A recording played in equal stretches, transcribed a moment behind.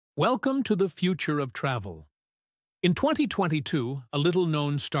Welcome to the future of travel. In 2022, a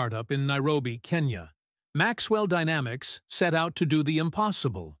little-known startup in Nairobi, Kenya, Maxwell Dynamics set out to do the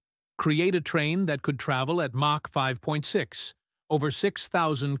impossible, create a train that could travel at Mach 5.6, over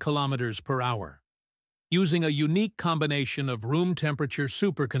 6,000 kilometers per hour. Using a unique combination of room-temperature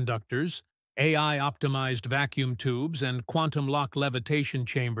superconductors, AI-optimized vacuum tubes, and quantum lock levitation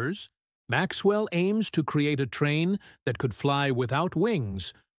chambers, Maxwell aims to create a train that could fly without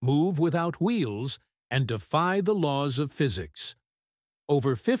wings, move without wheels, and defy the laws of physics.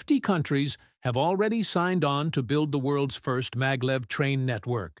 Over 50 countries have already signed on to build the world's first maglev train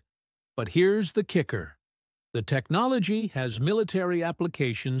network. But here's the kicker. The technology has military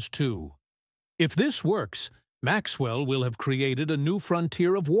applications too. If this works, Maxwell will have created a new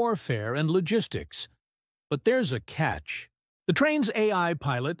frontier of warfare and logistics. But there's a catch. The train's AI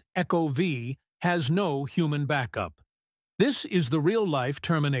pilot, Echo V, has no human backup. This is the real-life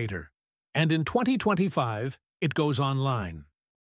Terminator, and in 2025, it goes online.